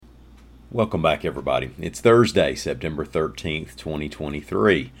Welcome back, everybody. It's Thursday, September 13th,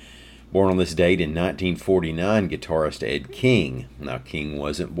 2023. Born on this date in 1949, guitarist Ed King. Now, King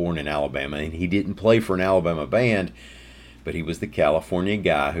wasn't born in Alabama, and he didn't play for an Alabama band, but he was the California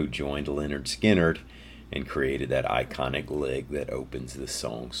guy who joined Lynyrd Skynyrd and created that iconic lick that opens the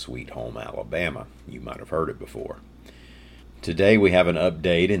song Sweet Home Alabama. You might have heard it before. Today we have an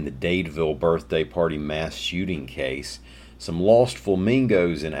update in the Dadeville birthday party mass shooting case, some lost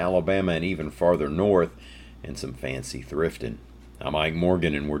flamingos in Alabama and even farther north, and some fancy thrifting. I'm Mike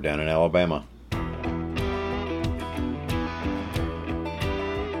Morgan, and we're down in Alabama.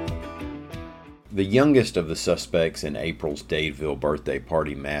 The youngest of the suspects in April's Dadeville birthday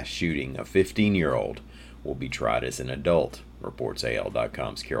party mass shooting, a 15-year-old, will be tried as an adult, reports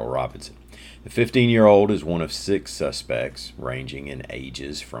AL.com's Carol Robinson. The 15-year-old is one of 6 suspects, ranging in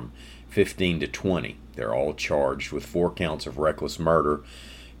ages from 15 to 20. They're all charged with 4 counts of reckless murder,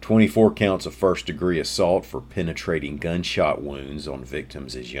 24 counts of first-degree assault for penetrating gunshot wounds on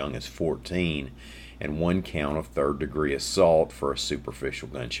victims as young as 14, and 1 count of third-degree assault for a superficial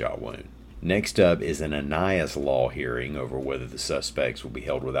gunshot wound. Next up is an Annias Law hearing over whether the suspects will be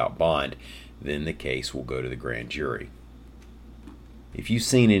held without bond. Then the case will go to the grand jury. If you've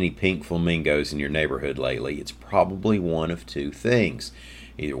seen any pink flamingos in your neighborhood lately, it's probably one of 2 things.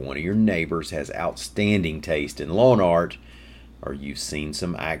 Either one of your neighbors has outstanding taste in lawn art, or you've seen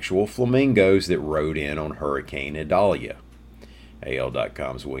some actual flamingos that rode in on Hurricane Idalia.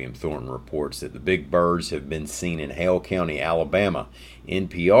 AL.com's William Thornton reports that the big birds have been seen in Hale County, Alabama.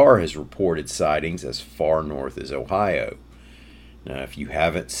 NPR has reported sightings as far north as Ohio. Now, if you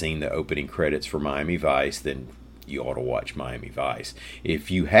haven't seen the opening credits for Miami Vice, then you ought to watch Miami Vice. If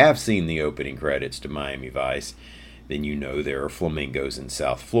you have seen the opening credits to Miami Vice, then you know there are flamingos in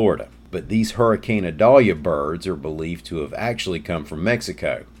South Florida. But these Hurricane Idalia birds are believed to have actually come from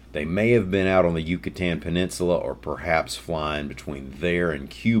Mexico. They may have been out on the Yucatan Peninsula or perhaps flying between there and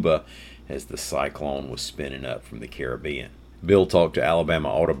Cuba as the cyclone was spinning up from the Caribbean. Bill talked to Alabama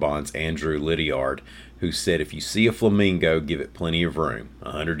Audubon's Andrew Lydiard, who said if you see a flamingo, give it plenty of room,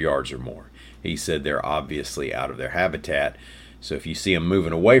 100 yards or more. He said they're obviously out of their habitat, so if you see them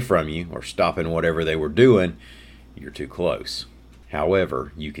moving away from you or stopping whatever they were doing, you're too close.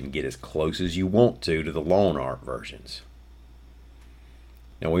 However, you can get as close as you want to the lawn art versions.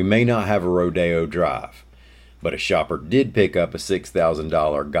 Now, we may not have a Rodeo Drive, but a shopper did pick up a $6,000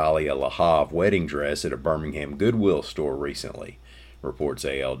 Galia Le Havre wedding dress at a Birmingham Goodwill store recently, reports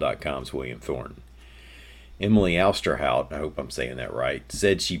AL.com's William Thornton. Emily Austerhout, I hope I'm saying that right,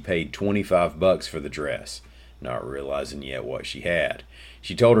 said she paid $25 for the dress, not realizing yet what she had.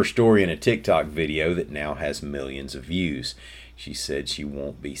 She told her story in a TikTok video that now has millions of views. She said she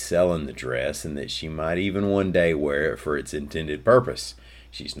won't be selling the dress and that she might even one day wear it for its intended purpose.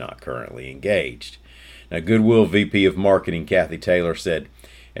 She's not currently engaged. Now, Goodwill VP of Marketing Kathy Taylor said,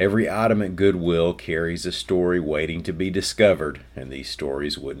 "Every item at Goodwill carries a story waiting to be discovered, and these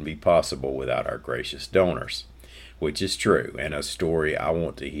stories wouldn't be possible without our gracious donors." Which is true, and a story I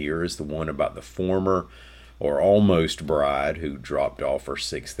want to hear is the one about the former or almost bride who dropped off her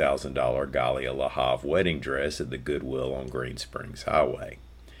 $6,000 Galia Le Havre wedding dress at the Goodwill on Green Springs Highway.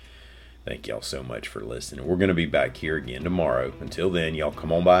 Thank y'all so much for listening. We're going to be back here again tomorrow. Until then, y'all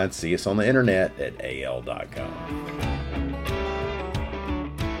come on by and see us on the internet at al.com.